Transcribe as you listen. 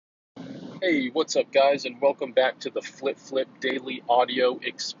Hey, what's up, guys, and welcome back to the Flip Flip Daily Audio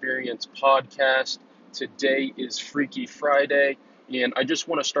Experience Podcast. Today is Freaky Friday, and I just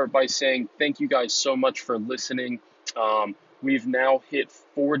want to start by saying thank you guys so much for listening. We've now hit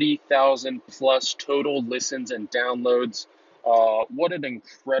 40,000 plus total listens and downloads. What an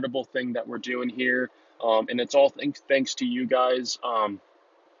incredible thing that we're doing here, and it's all thanks to you guys.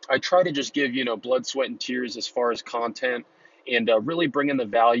 I try to just give, blood, sweat, and tears as far as content and really bringing the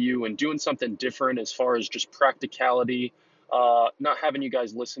value and doing something different as far as just practicality, not having you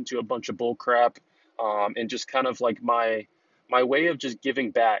guys listen to a bunch of bull crap, and just kind of like my way of just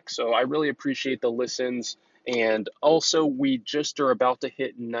giving back. So I really appreciate the listens. And also, we just are about to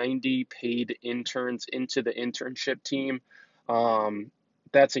hit 90 paid interns into the internship team. Um,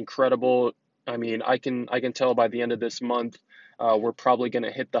 that's incredible. I mean, I can tell by the end of this month we're probably going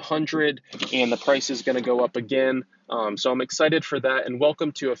to hit the 100 and the price is going to go up again. So I'm excited for that. And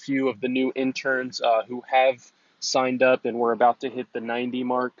welcome to a few of the new interns who have signed up and we're about to hit the 90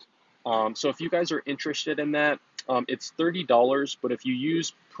 mark. So if you guys are interested in that, it's $30, but if you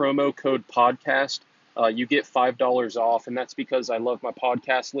use promo code podcast, you get $5 off. And that's because I love my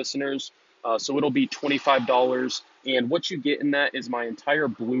podcast listeners. So it'll be $25. And what you get in that is my entire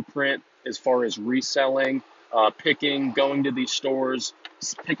blueprint as far as reselling, going to these stores,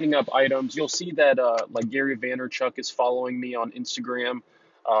 picking up items. You'll see that like Gary Vaynerchuk is following me on Instagram,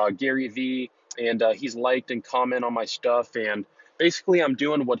 Gary V, and he's liked and comment on my stuff. And basically, I'm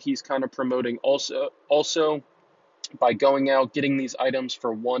doing what he's kind of promoting. Also by going out, getting these items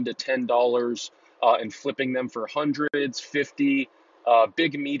for $1 to $10, and flipping them for hundreds, 50.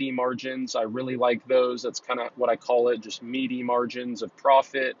 Big meaty margins. I really like those. That's kind of what I call it, just meaty margins of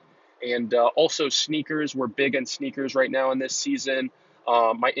profit. And also sneakers. We're big on sneakers right now in this season.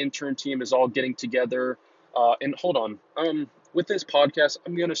 My intern team is all getting together. And hold on. With this podcast,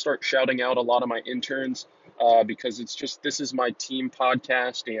 I'm going to start shouting out a lot of my interns because this is my team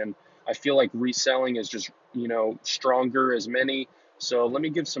podcast, and I feel like reselling is just, stronger as many. So let me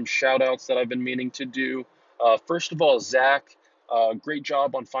give some shout outs that I've been meaning to do. First of all, Zach, great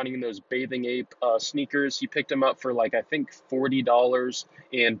job on finding those Bathing Ape sneakers. He picked them up for like, I think $40,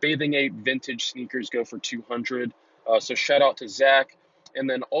 and Bathing Ape vintage sneakers go for $200. So shout out to Zach. And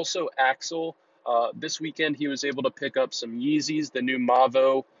then also Axel. This weekend, he was able to pick up some Yeezys, the new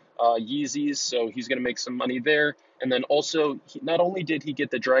Mavo Yeezys. So he's going to make some money there. And then also, not only did he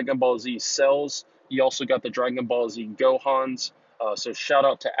get the Dragon Ball Z cells, he also got the Dragon Ball Z Gohans. So shout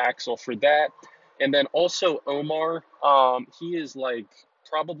out to Axel for that. And then also Omar, he is like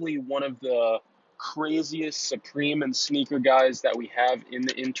probably one of the craziest Supreme and sneaker guys that we have in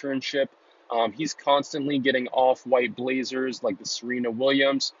the internship. He's constantly getting off-white blazers like the Serena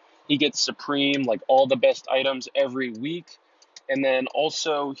Williams. He gets Supreme, like all the best items every week. And then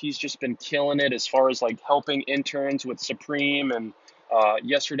also he's just been killing it as far as like helping interns with Supreme. And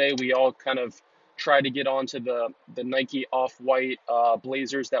yesterday we all kind of tried to get onto the Nike Off-White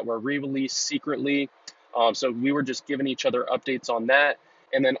blazers that were re-released secretly. So we were just giving each other updates on that.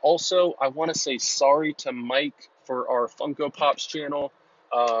 And then also I want to say sorry to Mike for our Funko Pops channel.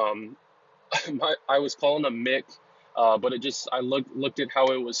 I was calling him Mick, but I looked at how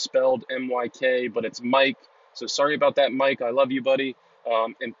it was spelled, M-Y-K, but it's Mike. So sorry about that, Mike. I love you, buddy.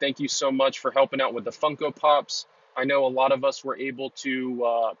 And thank you so much for helping out with the Funko Pops. I know a lot of us were able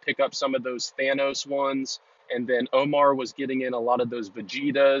to pick up some of those Thanos ones, and then Omar was getting in a lot of those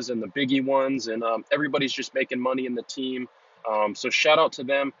Vegetas and the Biggie ones, and everybody's just making money in the team. So shout out to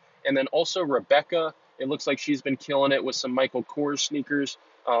them. And then also Rebecca, it looks like she's been killing it with some Michael Kors sneakers.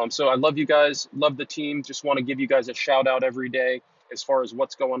 So I love you guys, love the team. Just want to give you guys a shout out every day as far as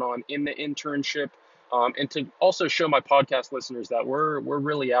what's going on in the internship, and to also show my podcast listeners that we're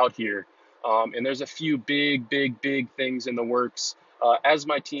really out here. And there's a few big things in the works. As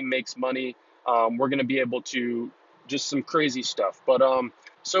my team makes money, we're going to be able to just some crazy stuff. But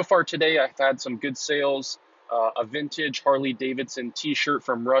so far today, I've had some good sales. A vintage Harley Davidson t-shirt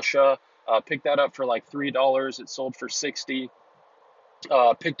from Russia. Picked that up for like $3. It sold for $60.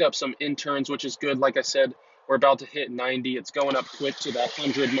 Picked up some interns, which is good. Like I said, we're about to hit 90. It's going up quick to that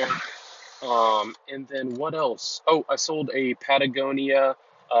 100 mark. And then what else? Oh, I sold a Patagonia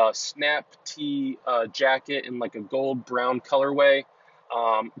Snap Tee jacket in like a gold brown colorway.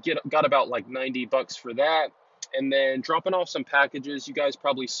 Got about like $90 for that. And then dropping off some packages. You guys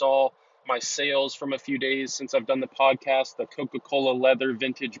probably saw my sales from a few days since I've done the podcast, the Coca-Cola leather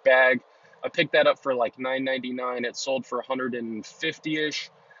vintage bag. I picked that up for like $9.99. It sold for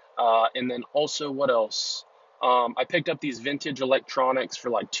 $150-ish. And then also what else? I picked up these vintage electronics for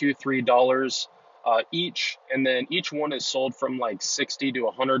like $2-3. each, and then each one is sold from like $60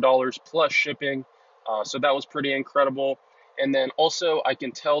 to $100 plus shipping. So that was pretty incredible. And then also, I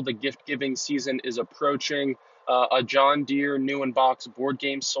can tell the gift giving season is approaching. A John Deere new in box board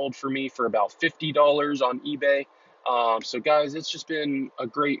game sold for me for about $50 on eBay. So, guys, it's just been a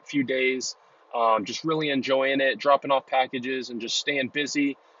great few days. Just really enjoying it, dropping off packages, and just staying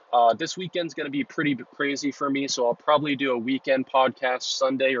busy. This weekend's going to be pretty crazy for me, so I'll probably do a weekend podcast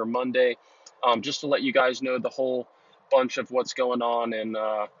Sunday or Monday, just to let you guys know the whole bunch of what's going on. And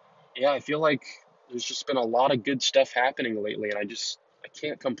yeah, I feel like there's just been a lot of good stuff happening lately, and I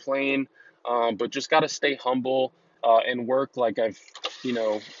can't complain, but just got to stay humble and work like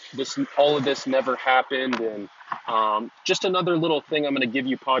this all of this never happened. And just another little thing I'm going to give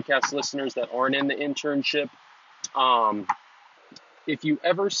you podcast listeners that aren't in the internship. Um, if you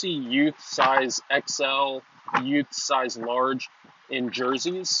ever see youth size XL, youth size large in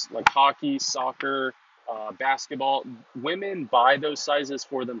jerseys, like hockey, soccer, basketball, women buy those sizes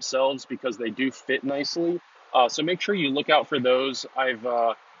for themselves because they do fit nicely. So make sure you look out for those. I've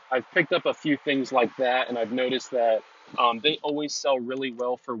picked up a few things like that, and I've noticed that they always sell really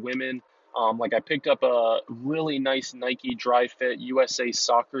well for women. Like I picked up a really nice Nike Dry Fit USA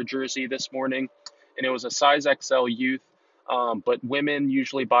soccer jersey this morning, and it was a size XL youth. But women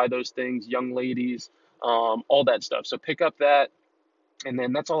usually buy those things, young ladies, all that stuff. So pick up that. And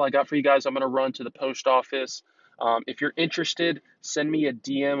then that's all I got for you guys. I'm going to run to the post office. If you're interested, send me a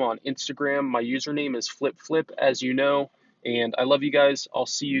DM on Instagram. My username is FlipFlip, as you know. And I love you guys. I'll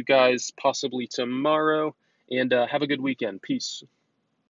see you guys possibly tomorrow. And have a good weekend. Peace.